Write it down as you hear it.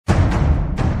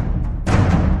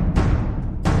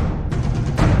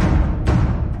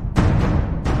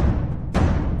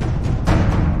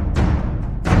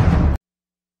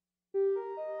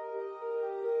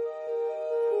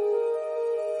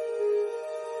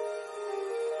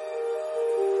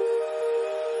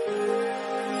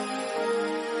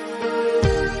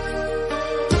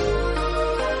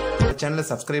சேனலை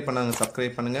சப்ஸ்கிரைப்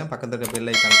பண்ணுங்க பக்கத்துல இருக்க பெல்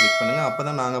ஐகான் கிளிக் பண்ணுங்க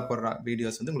அப்பதான் நாங்க போடுற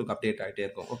வீடியோஸ் வந்து உங்களுக்கு அப்டேட் ஆகிட்டே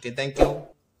இருக்கும். Okay, thank you.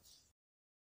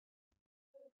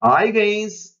 Hi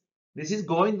guys, this is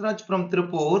Govindraj from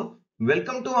Tripur.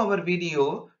 Welcome to our video.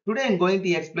 Today I am going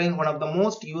to explain one of the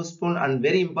most useful and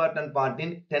very important part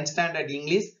in 10th standard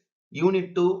English Unit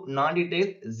 2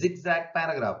 Non-Detail-Zig Zag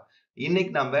paragraph.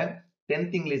 இன்னைக்கு நம்ம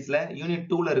 10th Englishல Unit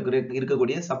 2ல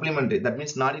இருக்கக்கூடிய supplementary, that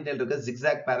means non-detail இருக்க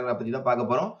zigzag paragraph பத்தி தான்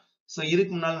பார்க்க போறோம். So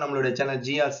இதுக்கு முன்னால நம்மளோட சேனல்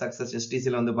GR Success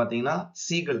STCல வந்து பாத்தீங்கன்னா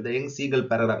the young seagull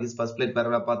paragraph is first plate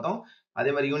paragraph பார்த்தோம். அதே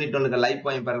மாதிரி யூனிட் 1ல லைஃப்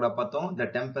பாயிண்ட் பேராகிராஃப் பார்த்தோம். தி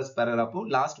டெம்பஸ்ட் பேராகிராஃப்,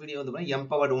 லாஸ்ட் வீடியோ வந்து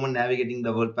empowered Woman navigating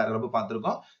the world paragraph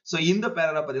பார்த்திருக்கோம். சோ இந்த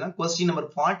பேராகிராஃப் பாத்தீங்கன்னா क्वेश्चन நம்பர்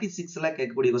 46ல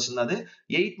கேட்கக்கூடிய क्वेश्चन தான். அது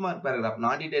 8 மார்க் பேராகிராஃப்.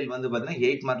 நான் டீடைல் வந்து பாத்தீங்கன்னா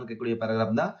 8 மார்க்ல கேட்கக்கூடிய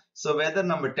பேராகிராஃப் தான். சோ வெதர்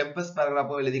நம்ம டெம்பஸ்ட்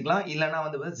பேராகிராஃபோ எழுதிக்கலாம், இல்லனா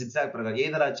வந்து ஜிக்ஸாக் பேராகிராஃப்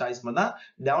எதரா சாய்ஸ் மாதிரி தான்.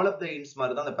 டெவலப் தி இன்ஸ்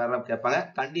மாதிரி தான் அந்த பேராகிராஃப் கேட்பாங்க.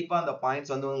 கண்டிப்பா அந்த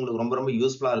பாயிண்ட்ஸ் வந்து உங்களுக்கு ரொம்ப ரொம்ப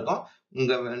யூஸ்ஃபுல்லா இருக்கும்.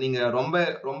 நீங்க ரொம்ப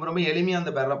ரொம்ப ரொம்ப எளிமையா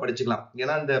அந்த பேராகிராஃப் படிச்சுக்கலாம்.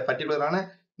 ஏன்னா இந்த பர்టిక్యులரான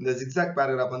இந்த ஜிக்ஸாக்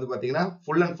பேராகிராஃப் வந்து பாத்தீங்கன்னா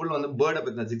ஃபுல் அண்ட் ஃபுல் வந்து பேர்டை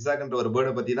பத்தி, ஜிக்ஸாக்ன்ற ஒரு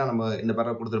பேர்டை பத்தி தான் நம்ம இந்த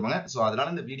பேராகிராஃப் கொடுத்திருப்பாங்க. சோ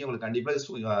அதனால இந்த வீடியோ உங்களுக்கு கண்டிப்பா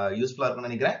யூஸ்ஃபுல்லா இருக்கும்னு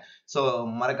நினைக்கிறேன். சோ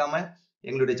மறக்காம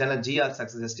எங்களுடைய சேனல் GR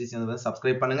Success STC வந்து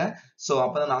சப்ஸ்கிரைப் பண்ணுங்க. சோ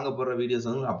அப்பதான் நாங்க போடுற வீடியோஸ்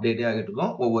வந்து அப்டேட்டே ஆகிட்டு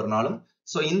இருக்கும் ஒவ்வொரு நாளும்.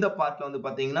 சோ இந்த பார்ட்ல வந்து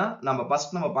பாத்தீங்கன்னா நம்ம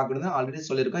பார்க்கறது ஆல்ரெடி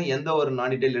சொல்லியிருக்கோம். எந்த ஒரு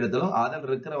நான் டீடைல் எடுத்தாலும் அதில்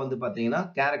இருக்கிற வந்து பாத்தீங்கன்னா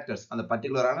கேரக்டர்ஸ், அந்த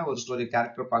பர்టిక్యులரான ஒரு ஸ்டோரி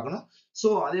கேரக்டர் பார்க்கணும். சோ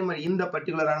அதே மாதிரி இந்த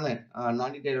பர்టిక్యులரான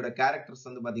நான் டீடைலோட கேரக்டர்ஸ்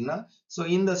வந்து பாத்தீங்கன்னா சோ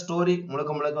இந்த ஸ்டோரி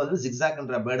முழுக்க வந்து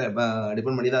ஜிக்ஸாக்ன்ற பேர்டை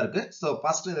டிபெண்ட் பண்ணி தான் இருக்கு. சோ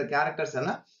ஃபர்ஸ்ட் இந்த கேரக்டர்ஸ்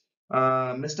என்ன,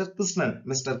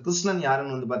 மிஸ்டர் கிருஷ்ணன்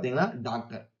யாருன்னு வந்து பாத்தீங்கன்னா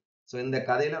டாக்டர். சோ இந்த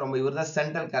கதையில ரொம்ப இவர் தான்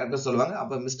சென்ட்ரல் கேரக்டர் சொல்லுவாங்க.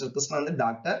 அப்ப மிஸ்டர் கிருஷ்ணன் வந்து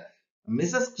டாக்டர்,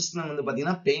 மிஸ்ஸஸ் கிருஷ்ணன் வந்து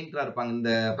பாத்தீங்கன்னா பெயிண்டரா இருப்பாங்க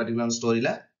இந்த particular ஸ்டோரியில.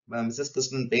 Mrs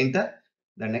Krishnan painter.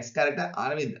 The next character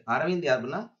Aravind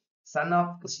யாருன்னா son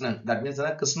of Krishnan, that means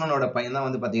கிருஷ்ணனோட பையன் தான்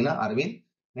வந்து பாத்தீங்கன்னா அரவிந்த்.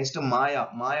 நெக்ஸ்ட் மாயா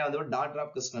வந்து டாட்டர்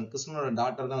ஆஃப் கிருஷ்ணனோட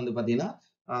டாட்டர் தான் வந்து பாத்தீங்கன்னா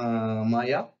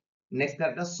மாயா. நெக்ஸ்ட்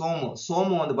கேரக்டர்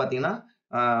சோமு வந்து பாத்தீங்கன்னா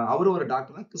அவரு ஒரு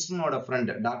டாக்டர் தான், கிருஷ்ணனோட ஃப்ரெண்ட்,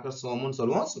 டாக்டர் சோமுன்னு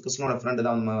சொல்லுவோம். கிருஷ்ணனோட ஃப்ரெண்ட்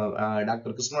தான்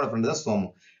டாக்டர் கிருஷ்ணனோட ஃப்ரெண்ட் தான் சோமு.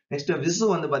 நெக்ஸ்ட் விசு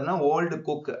வந்து பாத்தீங்கன்னா ஓல்டு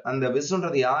குக். அந்த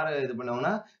விசுன்றது யாரு இது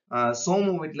பண்ணுவாங்கன்னா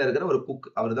சோமு வீட்டுல இருக்கிற ஒரு குக்,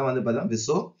 அவர் தான் வந்து பாத்தீங்கன்னா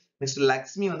விசு. நெக்ஸ்ட்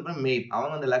லக்ஷ்மி வந்து மெய்ட்,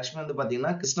 அவங்க வந்து லக்ஷ்மி வந்து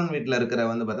பாத்தீங்கன்னா கிருஷ்ணன் வீட்டுல இருக்கிற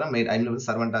வந்து பாத்தீங்கன்னா மெய்ட், ஐ மீன்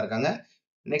சர்வெண்டா இருக்காங்க.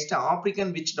 நெக்ஸ்ட்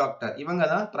ஆப்பிரிக்கன் விச் டாக்டர், இவங்க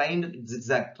தான் trained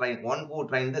zigzag, one who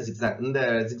drain the zigzag, இந்த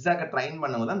ஜிக்ஸாக்கை ட்ரைன்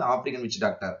பண்ணவங்க தான் இந்த African which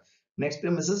doctor. Next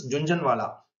Mrs ஜுன்ஜன்வாலா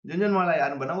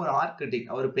யாருன்னு பண்ணா ஒரு ஆர்கிடெக்ட்,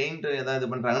 அவர் பெயிண்ட் ஏதாவது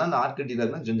பண்றாங்கன்னா அந்த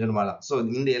ஆர்கிடெக்ட் தான் ஜுன்ஜன்வாலா. சோ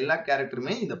இந்த எல்லா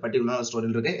கேரக்டருமே இந்த பர்టిక్యులர்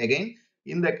ஸ்டோரியில் இருக்கு. அகைன்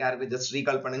இந்த கேரக்டர் ஜஸ்ட்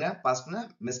ரீகால் பண்ணுங்க. First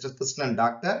mister Krishnan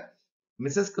doctor,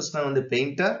 Mrs Krishnan வந்து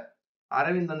பெயிண்டர்,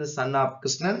 அரவிந்த் வந்து சன் ஆஃப்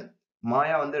கிருஷ்ணன்,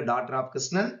 மாயா வந்து டாட்டர் ஆஃப்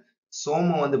கிருஷ்ணன்,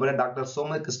 சோமு வந்து doctor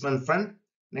Somu Krishnan friend.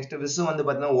 Next Visu வந்து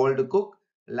பாத்தீங்கன்னா ஓல்டு குக்,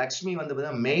 லக்ஷ்மி வந்து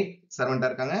பாத்தீங்கன்னா மெய்ட் சர்வெண்டா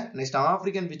இருக்காங்க. நெக்ஸ்ட்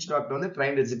ஆப்பிரிக்கன் விச் டாக்டர் வந்து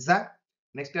trained zigzag.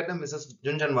 Next character Mrs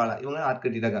ஜுன்ஜன்வாலா, இவங்க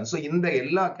ஆர்கிடெக்ட் இருக்காங்க. சோ இந்த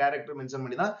எல்லா கேரக்டர் மென்ஷன்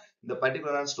பண்ணி தான் இந்த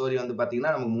பர்టిక్యులரான ஸ்டோரி வந்து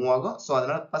பாத்தீங்கன்னா நமக்கு மூவ் ஆகும். சோ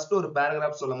அதனால ஃபர்ஸ்ட் ஒரு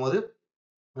பேராகிராஃப் சொல்லும் போது,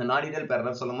 நான் டீடைல்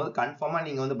பேராகிராஃப் சொல்லும் போது கன்ஃபார்மா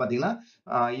நீங்க வந்து பாத்தீங்கன்னா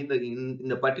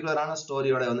இந்த பர்టిక్యులரான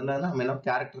ஸ்டோரியோட வந்து நம்ம என்ன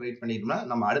கேரக்டர் ரைட் பண்ணிட்டோம்னா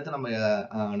நம்ம அடுத்து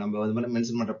நம்ம வந்து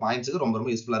மென்ஷன் பண்ற பாயிண்ட்ஸ்க்கு ரொம்ப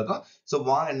ரொம்ப யூஸ்ஃபுல்லா இருக்கும். சோ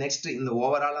வாங்க நெக்ஸ்ட் இந்த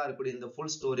ஓவராலா இருக்கக்கூடிய இந்த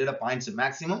ஃபுல் ஸ்டோரியோட பாயிண்ட்ஸ்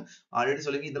மேக்ஸிமம் ஆல்ரெடி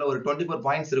சொல்லி இதுல ஒரு 24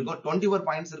 பாயிண்ட்ஸ் இருக்கும். 24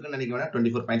 பாயிண்ட்ஸ் இருக்குன்னு நினைக்க வேணா,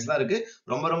 24 பாயிண்ட்ஸ் தான் இருக்கு.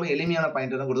 ரொம்ப ரொம்ப எளிமையான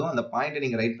பாயிண்ட் தான் கொடுக்கும். அந்த பாயிண்ட்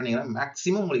நீங்க ரைட் பண்ணீங்கன்னா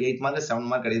மேக்ஸிமம் உங்களுக்கு 8 மார்க் 7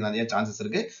 மார்க் கிடைக்கும், நிறைய சான்சஸ்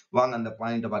இருக்கு. வாங்க அந்த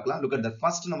பாயிண்ட் பார்க்கலாம். லுக் அட் தி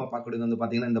ஃபர்ஸ்ட் நம்ம பார்க்கறது வந்து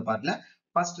பாத்தீங்கன்னா இந்த பார்ட்ல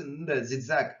ஃபர்ஸ்ட் இந்த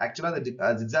ஜிக்ஸாக், ஆக்சுவலா இந்த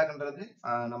ஜிக்ஸாக்ன்றது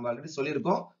நம்ம ஆல்ரெடி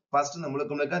சொல்லியிருக்கோம். ஃபர்ஸ்ட் இந்த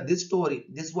முழுக்க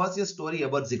this was a story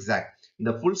about zigzag.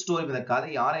 இந்த ஃபுல் ஸ்டோரி, இந்த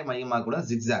கதை யாரை மையமாக கூட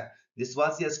zigzag. This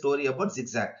was a story about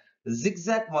zigzag.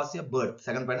 Zigzag was a bird.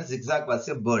 Second point zigzag was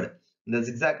a bird. இந்த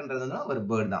ஜிக்ஸாக்ன்றது ஒரு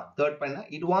பேர்ட் தான். Third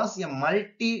point it was a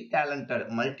multi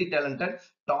talented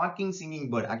docking singing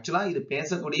bird. ஆக்சுவலா இது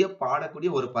பேசக்கூடிய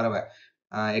பாடக்கூடிய ஒரு பறவை.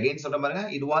 அகைன் சொல்ற பாருங்க,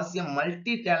 it was a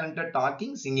multi talented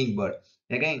docking singing bird.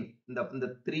 Again இந்த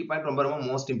 3 பாயிண்ட் ரொம்ப ரொம்ப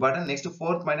most important. Next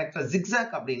fourth point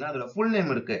zigzag அப்படின்னா அதோட ஃபுல்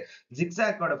நேம் இருக்கு.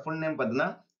 ஜிக்ஸாக்கோட ஃபுல் நேம் பாத்தீங்கன்னா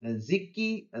Jikki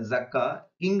Jagga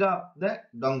king of the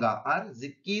டொங்கா R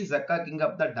Jikki Jagga king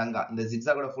of the tanka. இந்த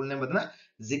ஜிக்ஸாக்கோட ஃபுல் நேம் பாத்தீங்கன்னா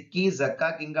Jikki Jagga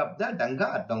king of the tanka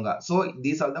R டொங்கா. So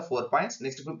these are the 4 points.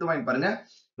 Next 5th point பாருங்க,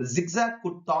 zigzag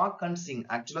could talk and sing.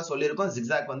 ஆக்சுவலா சொல்லியிருக்கோம்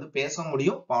zigzag வந்து பேச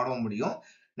முடியும், பாடவும் முடியும்.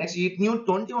 Next it knew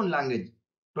 21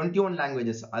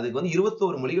 languages. அதுக்கு வந்து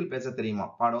 21 மொழிகள் பேச தெரியுமா,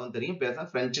 பாடவும் தெரியும், பேச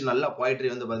பிரெஞ்சு நல்லா போயட்ரி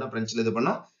வந்து பாத்தீங்கன்னா பிரெஞ்சுல இது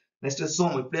பண்ணும். நெக்ஸ்ட்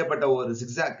சோமு, இப்படியாப்பட்ட ஒரு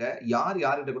ஜிக்ஸாக்க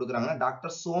யார்கிட்ட கொடுக்குறாங்கன்னா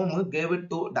doctor Somu gave it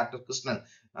to doctor Krishnan.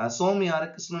 Somu யாரு,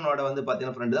 கிருஷ்ணனோட வந்து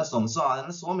பாத்தீங்கன்னா ஃப்ரெண்ட் தான் சோமு. சோ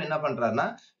அதனால சோமு என்ன பண்றாருன்னா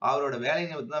அவரோட வேலை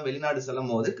நிமித்தம் தான் வெளிநாடு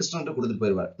செல்லும் போது கிருஷ்ணன் கொடுத்துட்டு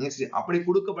போயிருவார். நெக்ஸ்ட் அப்படி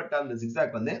கொடுக்கப்பட்ட அந்த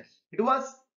ஜிக்ஸாக் வந்து it was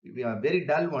very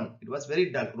dull one. It was very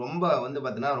dull. ரொம்ப வந்து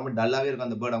பாத்தீங்கன்னா ரொம்ப டல்லாவே இருக்கும்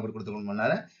அந்த பேர்ட் அவங்க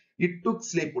கொடுத்துருக்கோம். It took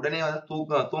sleep. உடனே வந்து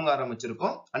தூங்க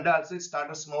ஆரம்பிச்சிருக்கும். And also it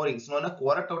started snoring. Snoring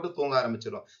கொரட்டை விட்டு தூங்க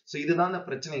ஆரம்பிச்சிடும். So இதுதான் அந்த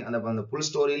பிரச்சனை. அந்த full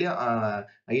storyலயே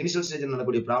இனிஷியல் ஸ்டேஜ்ல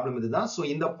நடக்கக்கூடிய ப்ராப்ளம் இதுதான். So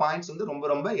இந்த பாயிண்ட்ஸ் வந்து ரொம்ப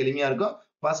ரொம்ப எளிமையா இருக்கும்.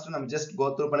 First நம்ம just go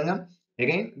through பண்ணுங்க.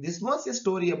 Again, this was a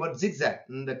story about zigzag.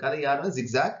 இந்த கதை யாருன்னா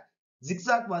zigzag.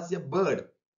 Zigzag was a bird.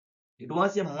 It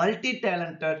was a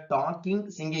multi-talented talking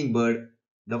singing bird.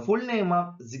 The full name of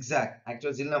zigzag,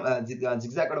 actually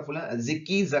zigzag full name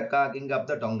Ziki Zaka King of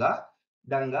the Tonga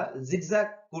Danga. Zigzag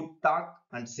could talk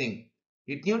and sing.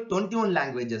 It knew 21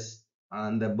 languages.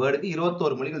 அந்த பேர்டுக்கு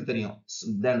 21 மொழிகள் தெரியும்.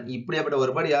 Then இப்படிப்பட்ட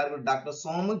ஒரு bird யாருக்கு? Doctor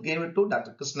Somu gave it to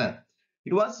doctor Krishnan.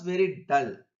 It was very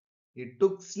dull. It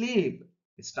took sleep.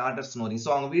 It started snoring. So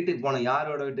அவங்க வீட்டுக்கு போன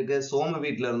யாரோட வீட்டுக்கு? சோமு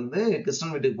வீட்டுல இருந்து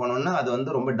கிருஷ்ணன் வீட்டுக்கு போனோம்னா அது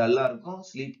வந்து ரொம்ப டல்லா இருக்கும்.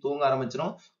 ஸ்லீப் தூங்க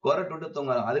ஆரம்பிச்சிடும். கொரட்டு விட்டு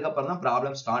தூங்க அதுக்கப்புறம் தான்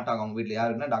ப்ராப்ளம் ஸ்டார்ட் ஆகும் அவங்க வீட்டுல.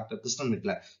 யாருன்னா டாக்டர் கிருஷ்ணன்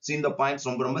வீட்டுல. சோ இந்த பாயிண்ட்ஸ்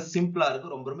ரொம்ப ரொம்ப சிம்பிளா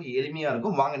இருக்கும். ரொம்ப ரொம்ப எளிமையா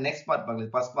இருக்கும். வாங்க நெக்ஸ்ட் பார்ட்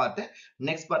பார்க்கலாம். ஃபர்ஸ்ட் பார்ட்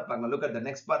நெக்ஸ்ட் பார்ட் பார்க்கலாம். லுக் அட் தி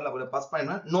நெக்ஸ்ட் பார்ட்ல first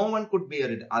point no one could bear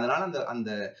it. அதனால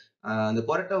அந்த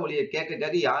கொரட்டை ஒலியை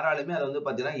கேட்க யாராலுமே அதை வந்து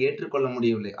பாத்தீங்கன்னா ஏற்றுக்கொள்ள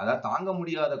முடியவில்லை. அதாவது தாங்க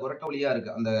முடியாத கொரட்டை ஒலியா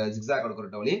இருக்கு அந்த ஜிக்ஸாக்கோட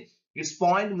கொரட்டை ஒலி. It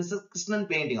spoiled Mrs Krishnan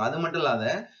painting. அது மட்டும் இல்லாத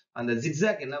அந்த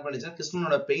ஜிக்ஸாக் என்ன பண்ணுச்சுன்னா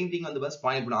கிருஷ்ணனோட பெயிண்டிங் வந்து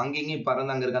ஸ்பாயில் பண்ணும். அங்கேயும்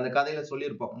பறந்தாங்க இருக்கு. அந்த கதையில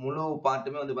சொல்லியிருப்போம். முழு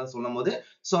பாட்டுமே வந்து சொல்லும் போது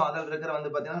சோ அதில் இருக்கிற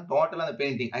வந்து பாத்தீங்கன்னா டோட்டலா அந்த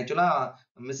பெயிண்டிங் ஆக்சுவலா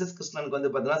மிஸ்ஸஸ் கிருஷ்ணனுக்கு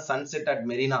வந்து பாத்தீங்கன்னா சன்செட் அட்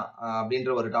மெரினா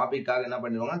அப்படின்ற ஒரு டாபிக்காக என்ன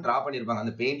பண்ணிருவாங்க டிரா பண்ணிருப்பாங்க.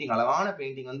 அந்த பெயிண்டிங் அழகான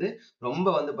பெயிண்டிங் வந்து ரொம்ப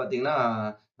வந்து பாத்தீங்கன்னா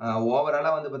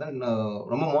ஓவராலா வந்து பாத்தீங்கன்னா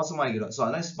ரொம்ப மோசமாகிடும். சோ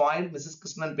அதனால spoil Mrs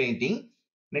Krishnan painting.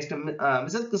 Next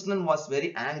Mrs Krishnan was very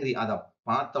angry. அத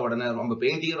பார்த்த உடனே ரொம்ப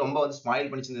பெயிண்டிங் ரொம்ப வந்து ஸ்பாயில்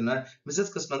பண்ணிச்சிருந்தா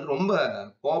மிஸ்ஸஸ் கிருஷ்ணன் வந்து ரொம்ப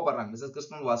கோவப்படுறாங்க. Mrs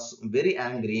Krishnan was very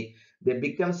angry. They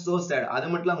become so sad. அது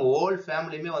மட்டும் இல்லாம ஹோல்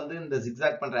ஃபேமிலியுமே வந்து இந்த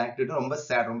ஜிக்ஸாக் பண்ற ஆக்டிவிட்டி ரொம்ப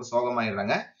சேட், ரொம்ப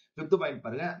சோகமாயிடுறாங்க. ஃபிஃப்த் பாயிண்ட்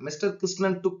பாருங்க. Mister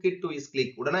Krishnan took it to his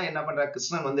clinic. உடனே என்ன பண்றாரு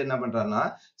கிருஷ்ணன் வந்து என்ன பண்றாருன்னா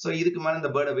சோ இதுக்கு மேல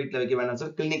இந்த பேர்டை வீட்டுல வைக்க வேண்டாம்னு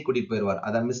சொல்லி கிளினிக் கூட்டிட்டு போயிருவார்.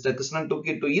 அதான் mister Krishnan took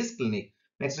it to his clinic.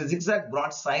 Next zigzag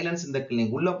brought silence in the clinic.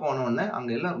 உள்ள போன உடனே அங்க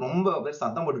எல்லாம் ரொம்ப பேர்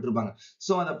சத்தம் போட்டுட்டு இருப்பாங்க.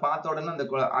 சோ அதை பார்த்த உடனே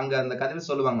அந்த கதையில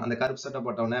சொல்லுவாங்க அந்த கருப்பு சட்டை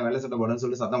போட்டவன வெள்ளை சட்டை போட்டவன்னு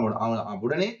சொல்லி சத்தம் போடும். அவங்க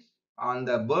உடனே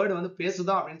அந்த பேர்டு வந்து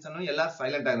பேசுதா அப்படின்னு சொன்னா எல்லாரும்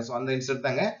சைலண்ட் ஆயிரும். சோ அந்த இன்ஸ்டன்ட்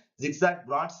தாங்க zigzag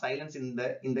brought silence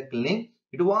in the clinic.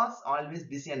 It was always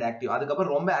busy and active.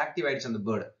 அதுக்கப்புறம் ரொம்ப ஆக்டிவ் ஆயிடுச்சு அந்த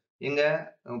பேர்டு. எங்க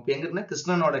இருக்குன்னா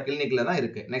கிருஷ்ணனோட கிளினிக்ல தான்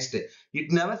இருக்கு. Next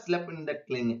it never slept in the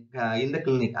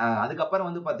clinic. அதுக்கப்புறம்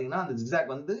வந்து பாத்தீங்கன்னா அந்த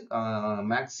ஜிக்ஸாக் வந்து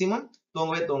மேக்சிமம்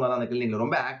தூங்கவே தூங்காது அந்த கிளினிக்ல.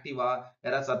 ரொம்ப ஆக்டிவா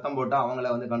யாராவது சத்தம் போட்டா அவங்கள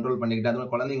வந்து கண்ட்ரோல் பண்ணிக்கிட்டு அது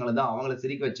குழந்தைங்களை தான் அவங்கள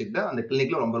சிரிக்க வச்சுக்கிட்டு அந்த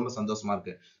கிளினிக்ல ரொம்ப ரொம்ப சந்தோஷமா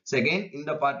இருக்கு. செகண்ட்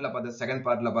இந்த பார்ட்ல பார்த்த செகண்ட்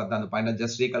பார்ட்ல பார்த்த அந்த பாயிண்ட்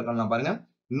ஜஸ்ட் ரீகால் பண்ணலாம் பாருங்க.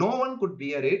 No one good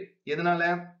pier it. எதனால?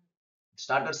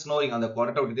 Started snoring. அந்த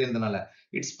கொரட்டை விட்டுட்டே இருந்தனால.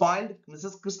 It spoilt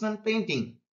Mrs Krishnan painting.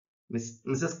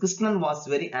 Mrs. Krishnan was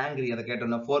very angry. அதை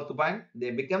கேட்டோம்னா fourth point,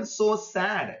 they became so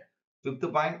sad. Fifth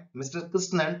point, Mr.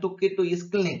 Krishnan took it to his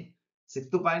clinic.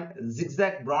 Sixth point,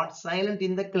 zigzag brought silence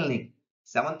in the clinic.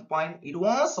 Seventh point, it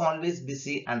was always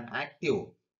busy and active.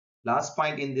 Last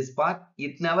point in this part,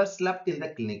 it never slept in the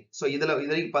clinic. So இதுல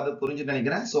வரைக்கும் பார்த்து புரிஞ்சுட்டு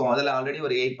நினைக்கிறேன். So அதுல already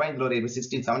ஒரு 8 point ஒரு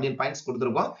 16 17 points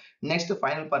கொடுத்திருக்கோம். Next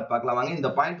final part பார்க்கலாம் வாங்க.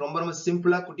 இந்த பாயிண்ட் ரொம்ப ரொம்ப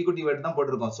சிம்பிளா குட்டி குட்டி வேர்ட் தான்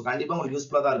போட்டிருக்கோம். சோ கண்டிப்பா உங்களுக்கு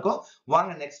யூஸ்ஃபுல்லா தான் இருக்கும்.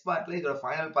 வாங்க நெக்ஸ்ட் பார்ட்ல இதோட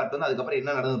ஃபைனல் பார்ட் வந்து அதுக்கப்புறம்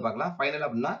என்ன நடந்து பார்க்கலாம். ஃபைனல்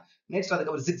அப்படின்னா நெக்ஸ்ட்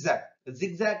அதுக்கப்புறம்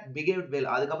zigzag behaved well.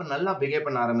 அதுக்கப்புறம் நல்லா பிஹேவ்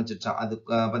பண்ண ஆரம்பிச்சிருச்சான். அது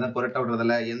பார்த்தா கொரட்டை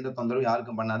விடுறதுல எந்த தொந்தரவும்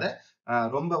யாருக்கும் பண்ணாத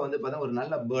ரொம்ப வந்து பார்த்தா ஒரு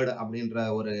நல்ல பேர்டு அப்படின்ற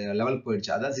ஒரு லெவல்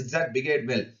போயிடுச்சு. அதான் zigzag behaved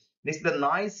well. Next, the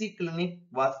noisy clinic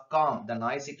was calm. The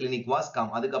noisy clinic was calm.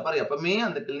 அதுக்கப்புறம் எப்பவுமே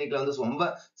அந்த கிளினிக்ல வந்து ரொம்ப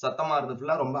சத்தமா இருந்தது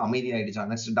ஃபுல்லா ரொம்ப அமைதியாயிடுச்சு.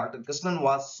 Next doctor Krishnan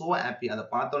was so happy. அதை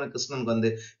பார்த்தோன்னே கிருஷ்ணனுக்கு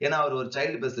வந்து ஏன்னா அவர் ஒரு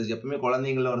சைல்டு ஸ்பெஷலிஸ்ட், எப்பவுமே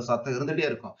குழந்தைங்கள ஒரு சத்தம் இருந்துட்டே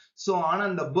இருக்கும். சோ ஆனா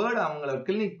அந்த பேர்டு அவங்கள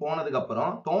கிளினிக் போனதுக்கு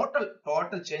அப்புறம்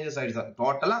டோட்டல் சேஞ்சஸ் ஆயிடுச்சு.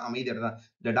 டோட்டலா அமைதியா தான்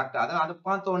இந்த டாக்டர். அதை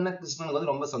பார்த்த உடனே கிருஷ்ணனுக்கு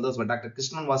வந்து ரொம்ப சந்தோஷம். Doctor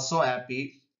Krishnan was so happy.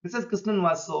 Mrs Krishnan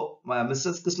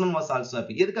was also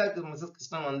happy. எதுக்காக மிஸ்ஸஸ்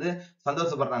கிருஷ்ணன் வந்து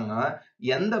சந்தோஷப்படுறாங்கன்னா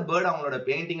எந்த பேர்டு அவங்களோட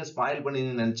பெயிண்டிங் ஸ்பாயில் பண்ணி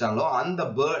நினைச்சாங்களோ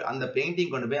அந்த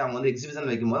பெயிண்டிங் கொண்டு போய் அவங்க வந்து எக்ஸிபிஷன்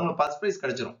வைக்கும் போது அவங்களுக்கு ஃபர்ஸ்ட் பிரைஸ்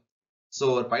கிடைச்சிடும். சோ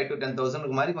ஒரு 5 to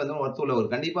 10,000 மாதிரி வந்து ஒருத்தூல ஒரு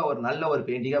கண்டிப்பா ஒரு நல்ல ஒரு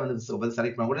பெயிண்டிங்கா வந்து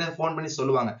செலக்ட் பண்ண உடனே ஃபோன் பண்ணி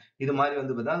சொல்லுவாங்க இது மாதிரி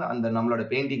வந்து பார்த்தா அந்த நம்மளோட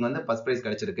பெயிண்டிங் வந்து ஃபர்ஸ்ட் பிரைஸ்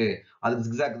கிடைச்சிருக்கு. அதுக்கு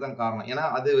zigzag தான் காரணம். ஏன்னா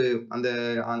அது அந்த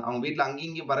அவங்க வீட்டுல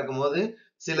அங்கேயும் பறக்கும் போது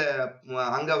சில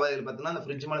அங்க பார்த்தீங்கன்னா அந்த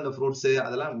ஃப்ரிட்ஜ் மேல இந்த ஃப்ரூட்ஸ்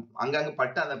அதெல்லாம் அங்கங்க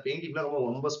பட்டு அந்த பெயிண்டிங் ரொம்ப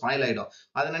ரொம்ப ஸ்பாயில் ஆயிடும்.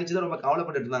 அதை நினைச்சுதான் ரொம்ப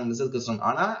கவலைப்பட்டு இருந்தாங்க மிஸ்ஸஸ் கிருஷ்ணன்.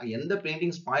 ஆனா எந்த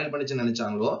பெயிண்டிங் ஸ்பாயில் பண்ணிச்சுன்னு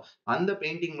நினைச்சாங்களோ அந்த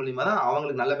பெயிண்டிங் மூலியமா தான்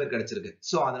அவங்களுக்கு நல்ல பேர் கிடைச்சிருக்கு.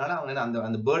 சோ அதனால அவங்க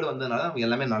அந்த பேர்டு வந்ததுனால அவங்க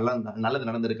எல்லாமே நல்லது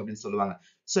நடந்திருக்கு அப்படின்னு சொல்லுவாங்க.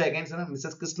 So again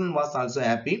Mrs Krishnan was also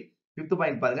happy. Fifth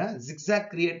point பாருங்க. zigzag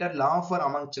created laughter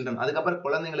among children. அதுக்கப்புறம்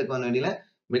குழந்தைங்களுக்கு வேண்டிய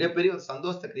மிகப்பெரிய ஒரு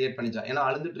சந்தோஷத்தை கிரியேட் பண்ணிச்சான். ஏன்னா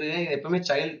அழுதுட்டு எப்பவுமே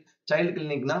சைல்டு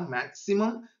கிளினிக்னா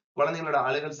மேக்சிமம் குழந்தைங்களோட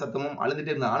அழுகல் சத்தமும்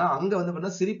அழுதுட்டே இருந்தாங்க. ஆனா அங்க வந்து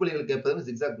பாத்தீங்கன்னா சிரிப்பொலிகள் கேட்பது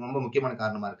ஜிக்ஸாக் ரொம்ப முக்கியமான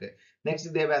காரணமா இருக்கு. Next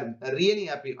they where really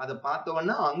happy. அத பார்த்த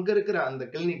உடனே அங்க இருக்கிற அந்த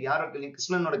கிளினிக், யாரோட கிளினிக்,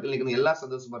 கிருஷ்ணனோட கிளினிக், எல்லாரும்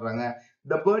சந்தோஷப்படுறாங்க.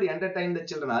 த பேர்ட் என்டர்டைன் த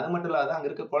சில்ட்ரன். அது மட்டும் இல்லாத அங்க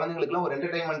இருக்க குழந்தைங்களுக்கு எல்லாம் ஒரு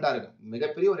என்டர்டைன்மெண்டா இருக்கு.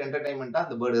 மிகப்பெரிய ஒரு என்டர்டைன்மெண்டா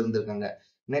அந்த பேர்ட் இருந்திருக்காங்க.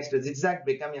 Next zigzag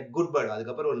become a good bird.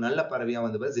 அதுக்கப்புறம் ஒரு நல்ல பறவையா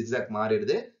வந்து ஜிக்ஸாக்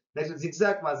மாறிடுது. Next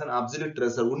zigzag was an absolute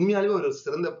treasure. உண்மையாலுமே ஒரு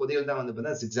சிறந்த புதையல் தான் வந்து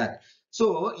பாத்தீங்கன்னா ஜிக்ஸாக். சோ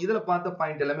இதுல பார்த்த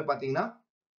பாயிண்ட் எல்லாமே பாத்தீங்கன்னா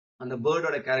அந்த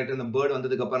பேர்டோட கேரக்டர், இந்த பேர்ட்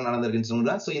வந்ததுக்கு அப்புறம் நடந்திருக்குன்னு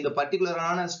சொல்றேன். சோ இந்த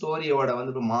பர்டிகுலரான ஸ்டோரியோட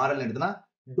வந்து moral எடுத்தனா,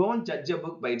 don't judge a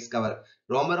book by its cover.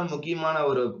 ரொம்ப ரொம்ப முக்கியமான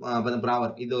ஒரு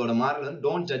ப்ராவர்ப். இதோட மாரல் வந்து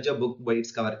don't judge a book by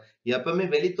its cover. எப்பவுமே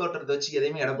வெளி தோற்றத்தை வச்சு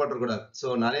எதையுமே எடை போட்டுற கூடாது.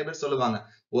 சோ நிறைய பேர் சொல்லுவாங்க,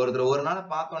 ஒருத்தர் ஒரு நாள்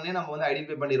பார்த்த உடனே நம்ம வந்து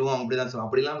ஐடென்டிஃபை பண்ணிடுவோம் அப்படிதான் சொல்லுவோம்.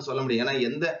 அப்படிலாம் சொல்ல முடியும்.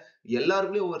 ஏன்னா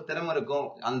எல்லாருக்குள்ளயும் ஒவ்வொரு திறமை இருக்கும்.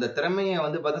 அந்த திறமையை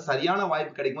வந்து பார்த்தா சரியான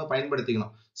வாய்ப்பு கிடைக்கும்போது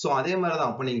பயன்படுத்திக்கணும். சோ அதே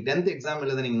மாதிரிதான் இப்ப நீங்க 10th எக்ஸாம்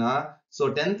எழுதுனீங்கன்னா, சோ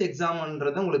 10th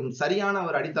எக்ஸாம்ன்றது உங்களுக்கு சரியான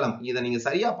ஒரு அடித்தளம். இதை நீங்க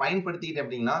சரியா பயன்படுத்திக்கிட்டு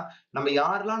அப்படின்னா, நம்ம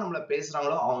யாரெல்லாம் நம்மள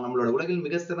பேசுறாங்களோ அவங்க நம்மளோட உலகில்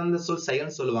மிக சிறந்த சொல்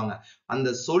செயல்னு சொல்லுவாங்க. அந்த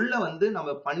சொல்ல வந்து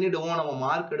நம்ம பண்ணிடுவோம், நம்ம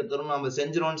மார்க் எடுத்துரும், நம்ம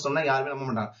செஞ்சிருவோம்னு சொன்னா யாருமே நம்ப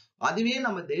மாட்டாங்க. அதுவே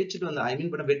நம்ம ஜெயிச்சுட்டு வந்து ஐ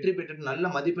மீன் வெற்றி பெற்றுட்டு நல்ல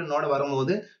மதிப்பெண்ணோட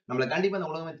வரும்போது நம்மள கண்டிப்பா அந்த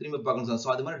உலகமே திரும்பி பார்க்கணும்.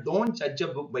 சோ அது மாதிரி don't judge a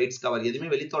book by its cover.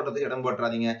 எதுவுமே வெளித்தோட்டத்துக்கு இடம்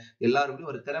போட்டுறாதீங்க.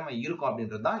 எல்லாருக்கும் ஒரு திறமை இருக்கும்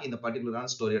அப்படின்றது தான் இந்த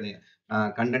பர்டிகுலரான ஸ்டோரியோட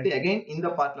கண்டென்ட். அகைன் இந்த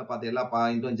பார்ட்ல பார்த்த எல்லா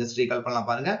பாயிண்ட்டும் ஜஸ்ட் ரீகால் பண்ணலாம்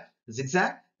பாருங்க.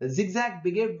 Zigzag. Zigzag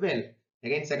behaved well.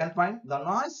 Again, second point, the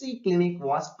noisy clinic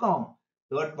was calm.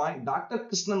 Third point, Dr.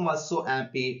 Krishnan was so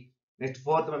happy. Next,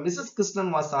 fourth one, Mrs. Krishnan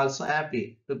was also happy.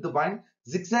 Fifth point,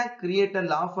 Zigzag created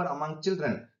laughter among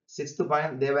children. Sixth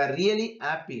point, they were really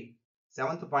happy.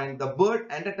 Seventh point, the bird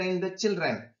entertained the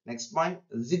children. Next point,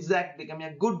 Zigzag became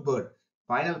a good bird.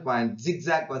 Final point,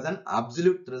 Zigzag was an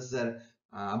absolute treasure.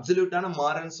 அப்சல்யூட்டான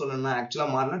மாரல்னு சொல்லணும்னா ஆக்சுவலா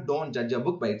மாரல்னா don't judge a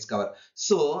book by its cover.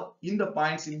 So இந்த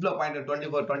points இவ்ளோ point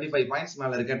 25 points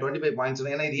மேல இருக்கு. 25 points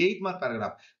ஏன்னா இது 8 mark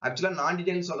paragraph. ஆக்சுவலா நான்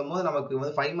டீடைல் சொல்லும்போது நமக்கு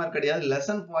வந்து 5 மார்க் கிடையாது.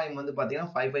 லெசன் போயம் வந்து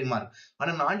பாத்தீங்கன்னா 5 மார்க்.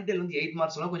 ஆனா நான் டீடைல் வந்து 8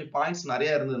 மார்க்ஸ் சொன்னா கொஞ்சம் பாயிண்ட்ஸ்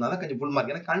நிறைய இருந்ததுனால கொஞ்சம் ஃபுல்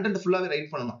மார்க். ஏன்னா கண்டென்ட் ஃபுல்லாவே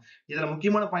ரைட் பண்ணணும். இதுல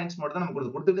முக்கியமான பாயிண்ட்ஸ் மட்டும் தான் நம்ம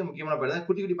கொடுத்துருக்கோம். முக்கியமான பாயிண்ட்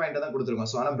குட்டி குட்டி பாயிண்ட் தான்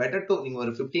கொடுத்துருக்கோம். சோ ஆனா பெட்டர் டு நீங்க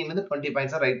ஒரு 15 இருந்து 20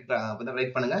 பாயிண்ட்ஸ்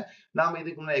ரைட் பண்ணுங்க. நாம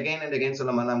இதுக்கு முன்னாடி அகைன் அண்ட் அகைன்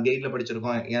சொல்ல மாதிரி நம்ம கைட்ல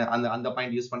படிச்சிருக்கோம். அந்த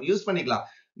பாயிண்ட் யூஸ் பண்ணிக்கலாம்.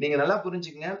 நீங்க நல்லா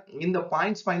புரிஞ்சுக்கங்க. இந்த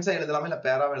பாயிண்ட்ஸா எழுதலாமா இல்ல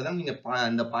பேராவா எழுதலாம். நீங்க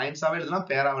இந்த பாயிண்ட்ஸாவே எழுதலாம்,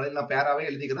 பேராவே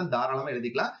எழுதிக்கலாம், தாராளமா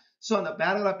எழுதிக்கலாம். சோ அந்த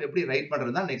பேராகிராஃப் எப்படி ரைட்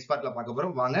பண்றது தான் நெக்ஸ்ட் பார்ட்ல பார்க்க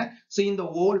போறோம். வாங்க. சோ இந்த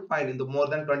ஹோல் பாயிண்ட், இந்த மோர்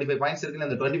தென் 25 பாயிண்ட்ஸ் இருக்கு.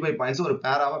 அந்த 25 பாயிண்ட்ஸ் ஒரு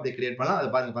பேராவா அப்படியே கிரியேட் பண்ணலாம்.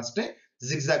 அதை பாருங்க. First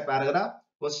zigzag paragraph.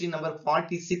 Question number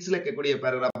 46ல கேட்கக்கூடிய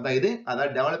பேராகிராஃப் தான் இது.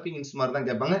 அதாவது டெவலப்பிங் இன்ஸ் மாதிரி தான்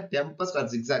கேட்பாங்க. டெம்பஸ்ட் ஆர்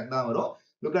zigzag தான் வரும்.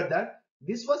 Look at that.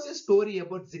 This was a story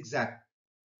about zigzag.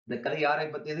 இந்த கதை யாரை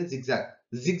பத்தியது? zigzag.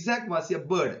 Zigzag was a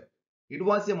bird. It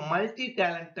was a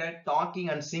multi-talented talking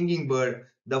and singing bird.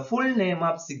 The full name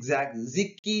of Zigzag,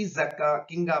 Zikki Zakka,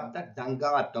 king of the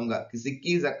Danga Tonga.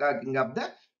 Zikki Zakka, king of the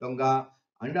Tonga.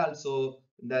 And also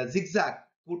the Zigzag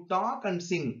could talk and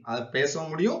sing. அது பேச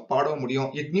முடியும், பாட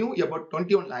முடியும். It knew about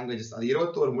 21 languages. அது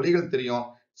 21 மொழிகள் தெரியும்.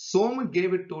 Somu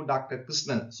gave it to Dr.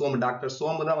 Krishnan. Doctor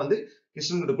Somu தான் வந்து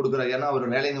கிருஷ்ணன் கிட்ட கொடுக்குறாரு. ஏன்னா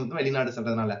அவர் வேலை நிமித்தம் வெளிநாடு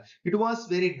சென்றதுனால. It was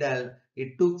very dull.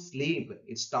 It took sleep.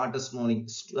 It started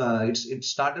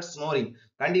snoring.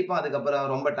 கண்டிப்பா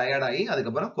அதுக்கப்புறம் ரொம்ப டயர்ட் ஆகி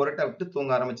அதுக்கப்புறம் கொரட்டை விட்டு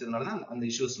தூங்க ஆரம்பிச்சதுனால தான் அந்த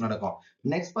இஷ்யூஸ் நடக்கும்.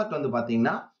 நெக்ஸ்ட் பார்ட் வந்து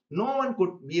பாத்தீங்கன்னா, no one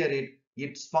could bear it.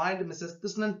 It spoiled Mrs.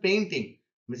 Krishnan painting.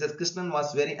 Mrs. Krishnan was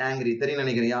very angry. தெரியும்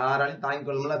நினைக்கிறேன். யாராலையும் தாங்கி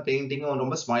கொள்ளும்ல பெயிண்டிங்கும்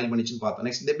ரொம்ப ஸ்பாயில் பண்ணிச்சுன்னு பார்த்தோம்.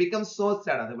 Next they become so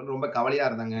sad. அது ரொம்ப கவலையா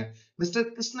இருந்தாங்க. Mr.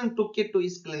 Krishnan took it to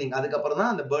his clinic. அதுக்கப்புறம்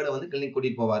தான் அந்த பேர்டை வந்து கிளினிக்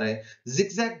கூட்டிட்டு போவாரு.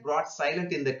 Zigzag brought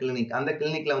silent in the clinic. அந்த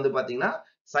கிளினிக்ல வந்து பாத்தீங்கன்னா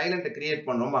சைலண்ட் கிரியேட்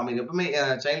பண்ணும். ரொம்ப அமைதி. எப்பவுமே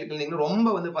சைல்டு கிளினிக்ல ரொம்ப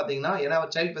வந்து பாத்தீங்கன்னா, ஏன்னா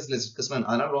சைல்ட் ஸ்பெஷலிஸ்ட் கிருஷ்ணன்,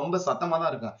 அதனால ரொம்ப சத்தமா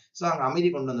தான் இருக்கும். சோ அங்க அமைதி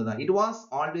கொண்டு வந்ததுதான். It was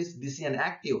always busy and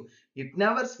active. It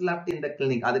never slept in the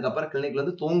clinic. அதுக்கப்புறம் கிளினிக்ல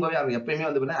வந்து தூங்கவே அவங்க எப்பயுமே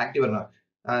வந்து ஆக்டிவ் இருக்கும்.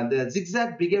 The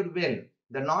zigzag behaved well.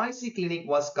 The noisy clinic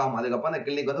was calm. அதுக்கப்புறம் அந்த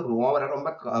கிளினிக் வந்து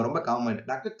ரொம்ப காம் ஆயிட்டு.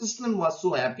 Doctor Krishnan was so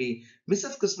happy.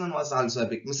 Mrs Krishnan was also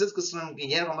happy. Mrs கிருஷ்ணனுக்கு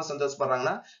ஏன் ரொம்ப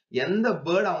சந்தோஷப்படுறாங்கன்னா, எந்த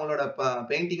பேர்டு அவங்களோட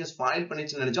பெயிண்டிங்கை ஸ்பாயில்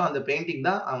பண்ணிச்சுன்னு நினைச்சோம், அந்த பெயிண்டிங்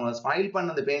தான் அவங்க ஸ்பாயில்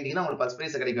பண்ண அந்த பெயிண்டிங் தான் அவங்களுக்கு ஃபர்ஸ்ட்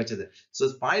பிரைஸ் கிடைக்க வச்சது. சோ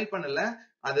ஸ்பாயில் பண்ணல,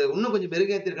 அது இன்னும் கொஞ்சம்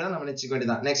மெருகேற்றிருக்கா நம்ம நினைச்சுக்க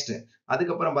வேண்டியதான். நெக்ஸ்ட்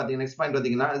அதுக்கப்புறம் பாத்தீங்கன்னா, நெக்ஸ்ட் பாயிண்ட்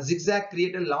பாத்தீங்கன்னா, zigzag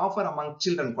created laughter among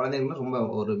children. குழந்தைங்களுக்கு ரொம்ப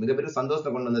ஒரு மிகப்பெரிய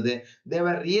சந்தோஷத்தை கொண்டு வந்தது. They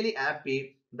were really happy.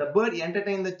 The bird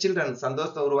entertained the children.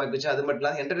 சந்தோஷத்தை உருவாக்குச்சு. அது மட்டும்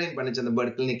இல்லாம என்டர்டெயின் பண்ணிச்சு அந்த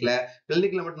பேர்ட் கிளினிக்ல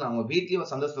மட்டும் அவங்க வீட்லயும்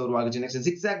சந்தோஷத்தை உருவாக்குச்சு. Next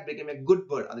zigzag became a good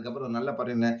bird. அதுக்கப்புறம் ஒரு நல்ல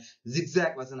பறவை.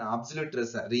 zigzag was an absolute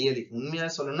treasure. Really உண்மையா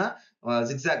சொல்லணும்னா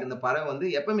ஜிக்ஸாக் இந்த பறவை வந்து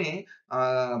எப்பவுமே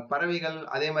பறவைகள்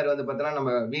அதே மாதிரி வந்து பார்த்தீங்கன்னா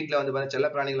நம்ம வீட்டுல வந்து பார்த்தா செல்ல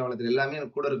பிராணிகளை வளர்த்துற எல்லாமே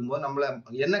கூட இருக்கும்போது நம்மள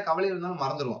என்ன கவலை இருந்தாலும்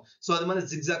மறந்துடுவோம். சோ அது மாதிரி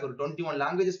ஜிக்ஸாக் ஒரு 21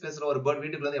 லாங்குவேஜஸ் பேசுற ஒரு பேர்ட்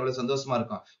வீட்டுக்குள்ள வந்து எவ்வளவு சந்தோஷமா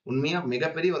இருக்கும். உண்மையா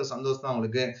மிகப்பெரிய ஒரு சந்தோஷம் தான்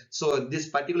உங்களுக்கு. சோ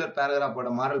திஸ் பர்டிகுலர்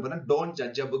பேராகிராஃபோட மாரல் பார்த்தா don't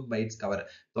judge a book by its cover.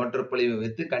 தோற்றப்பொழிவை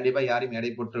வைத்து கண்டிப்பா யாரையும்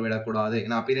எடை போட்டு விடக்கூடாது.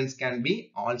 ஏன்னா appearance can be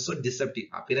also deceptive.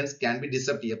 Appearance can be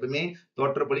deceptive. எப்பவுமே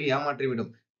தோற்றப்பொழிவு ஏமாற்றி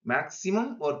விடும். மேக்சிமம்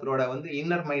ஒருத்தரோட வந்து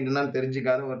இன்னர் மைண்ட் என்னன்னு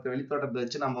தெரிஞ்சுக்காத ஒருத்தர் வெளித்தோட்டத்தை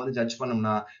வச்சு நம்ம வந்து ஜட்ஜ்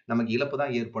பண்ணோம்னா நமக்கு இழப்பு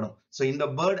தான் ஏற்படும். சோ இந்த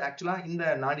பேர்ட் ஆக்சுவலா இந்த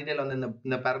நான் டீடைல் வந்து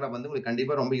இந்த பேராகிராஃப் வந்து உங்களுக்கு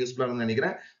கண்டிப்பா ரொம்ப யூஸ்ஃபுல்லா இருக்கும்னு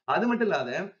நினைக்கிறேன். அது மட்டும்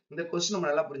இல்லாத இந்த கொஸ்டின் நம்ம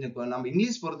நல்லா புரிஞ்சுக்கோ. நம்ம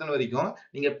இங்கிலீஷ் பொறுத்த வரைக்கும்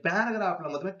நீங்க பேராகிராஃப்ல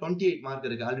மொத்தமே 28 மார்க்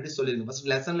இருக்கு. ஆல்ரெடி சொல்லிருக்கேன். ஃபர்ஸ்ட்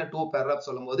லெசன்ல 2 பேராகிராஃப்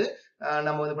சொல்லும்போது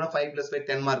நம்ம வந்து 5 + 5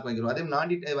 10 மார்க் வாங்கிடுவோம். அதே நான்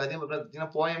டீடைல் அதே மாதிரி பாத்தீங்கன்னா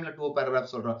போயம்ல 2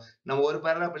 பேராகிராஃப் சொல்றோம். நம்ம ஒரு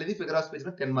பேராகிராஃப் எழுதி ஃபிகர் ஆஃப்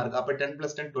ஸ்பீச்ல 10 மார்க். அப்ப 10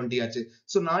 + 10 20 ஆச்சு.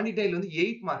 சோ நான் டீடைல் வந்து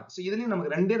 8 மார்க். சோ இதுலயும்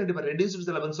நமக்கு ரெண்டே பேர் ரெடியூஸ்டு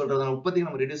சிலபஸ் சொல்றதால 30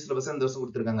 நம்ம ரெடியூஸ்டு சிலபஸ் இந்த வருஷம்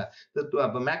கொடுத்திருக்காங்க.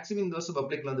 அப்ப மேக்ஸிமம் இந்த வருஷம்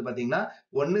பப்ளிக்ல வந்து பாத்தீங்கன்னா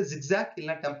ஒன்னு ஜிக்ஸாக்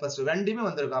இல்ல டெம்பஸ்ட் ரெண்டுமே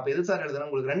வந்திருக்கும். அப்ப எது சார் எழுதுறோம்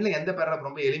உங்களுக்கு ரெண்டுல எந்த பேராகிராஃப்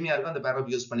ரொம்ப எளிமையா இருக்கோ அந்த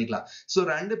பேராகிராஃப் யூஸ் பண்ணிக்கலாம். சோ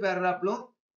ரெண்டு பேராகிராஃப்லும்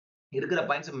இருக்கிற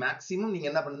பாயிண்ட்ஸ் மேக்ஸிமம் நீங்க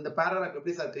என்ன பண்ணணும். இந்த பேராகிராஃப்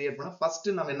எப்படி சார் கிரியேட் பண்ணா ஃபர்ஸ்ட்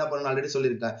நம்ம என்ன பண்ணணும் ஆல்ரெடி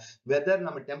சொல்லிருக்கேன். வெதர்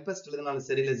நம்ம டெம்பஸ்ட் எழுதினாலும்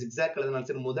சரி இல்ல ஜிக்ஸாக் எழுதினாலும்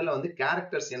சரி முதல்ல வந்து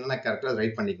கேரக்டர்ஸ் என்னென்ன கேரக்டர்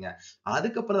ரைட் பண்ணிக்கங்க.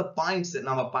 அதுக்கப்புறம் பாயிண்ட்ஸ்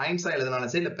நம்ம பாயிண்ட்ஸா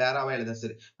எழுதினாலும் சரி இல்ல பேராவா எழுத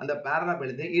சரி அந்த பேராகிராஃப்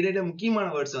எழுதி இடையில முக்கியமான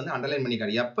வேர்ட்ஸ் வந்து அண்டர்லைன்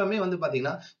பண்ணிக்காரு. எப்பவுமே வந்து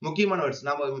பாத்தீங்கன்னா முக்கியமான வேர்ட்ஸ்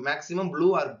நம்ம மேக்ஸிமம் ப்ளூ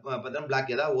ஆர்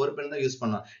பிளாக் ஏதாவது ஒரு பென் தான் யூஸ்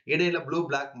பண்ணலாம். இடையில ப்ளூ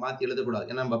பிளாக் மாத்தி எழுதக்கூடாது.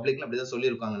 ஏன்னா பப்ளிக்ல அப்படிதான்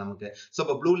சொல்லியிருக்காங்க நமக்கு. சோ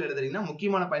இப்ப ப்ளூல எழுதுறீங்கன்னா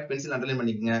முக்கியமான பாயிண்ட் பென்சில் அண்டர்லைன்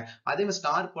பண்ணிக்கங்க. அதே மாதிரி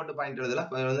ஸ்டார் போட்டு பாயிண்ட்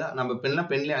எழுதலாம். நம்ம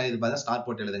பென்லயே எழுதி பார்த்தா ஸ்டார்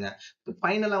போட்டு எழுதுங்க.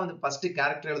 ஃபைனலா வந்து ஃபர்ஸ்ட்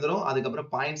கேரக்டர் எழுதுறோம். அதுக்கப்புறம்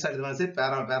பாயிண்ட்ஸ் எழுதுறோம். சரி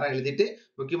பேரா எழுதிட்டு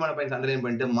முக்கியமான பாயிண்ட்ஸ் அண்டர்லைன்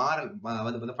பண்ணிட்டு மாரல்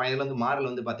வந்து ஃபைனல் வந்து மாரல்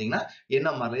வந்து பாத்தீங்கன்னா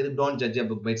என்ன மாரல் இது don't judge a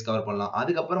book by its cover பண்ணலாம்.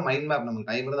 அதுக்கப்புறம் மைண்ட் மேப் நமக்கு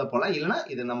டைம் இருந்தா போலாம். இல்லனா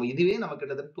இது நம்ம இதுவே நமக்கு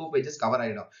கிட்டத்தட்ட 2 பேजेस கவர்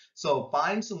ஆயிடும். சோ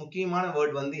பாயிண்ட்ஸ் முக்கியமான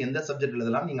வேர்ட் வந்து எந்த சப்ஜெக்ட்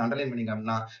எழுதலாம் நீங்க அண்டர்லைன்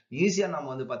பண்ணிக்கணும்னா ஈஸியா நம்ம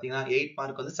வந்து பாத்தீங்கன்னா 8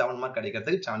 மார்க் வந்து 7 மார்க்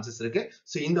கிடைக்கிறதுக்கு சான்சஸ் இருக்கு.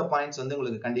 சோ இந்த பாயிண்ட்ஸ் வந்து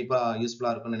உங்களுக்கு கண்டிப்பா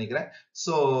யூஸ்ஃபுல்லா இருக்கும்னு நினைக்கிறேன்.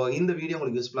 சோ இந்த வீடியோ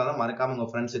உங்களுக்கு யூஸ்ஃபுல்லா தான் மறக்காம உங்க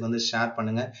ஃப்ரெண்ட்ஸ்க்கு வந்து ஷேர்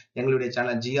பண்ணுங்க. எங்களுடைய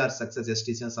சேனல் ஜிஆர் சக்சஸ்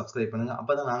எஸ்டிசியும் சப்ஸ்கிரைப் பண்ணுங்க.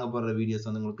 அப்பதான் நாங்க போடுற வீடியோஸ்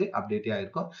வந்து உங்களுக்கு அப்டேட்டே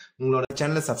ஆயிருக்கும். உங்களோட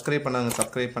சேனலை சப்ஸ்கிரைப்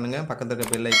பண்ணுங்க. பக்கத்துல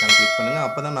இருக்க பெல் ஐகான் கிளிக் பண்ணுங்க.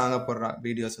 அப்பதான் நாங்க போடுற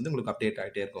வீடியோஸ் வந்து உங்களுக்கு அப்டேட்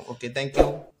ஆயிட்டே இருக்கும். Okay, thank you.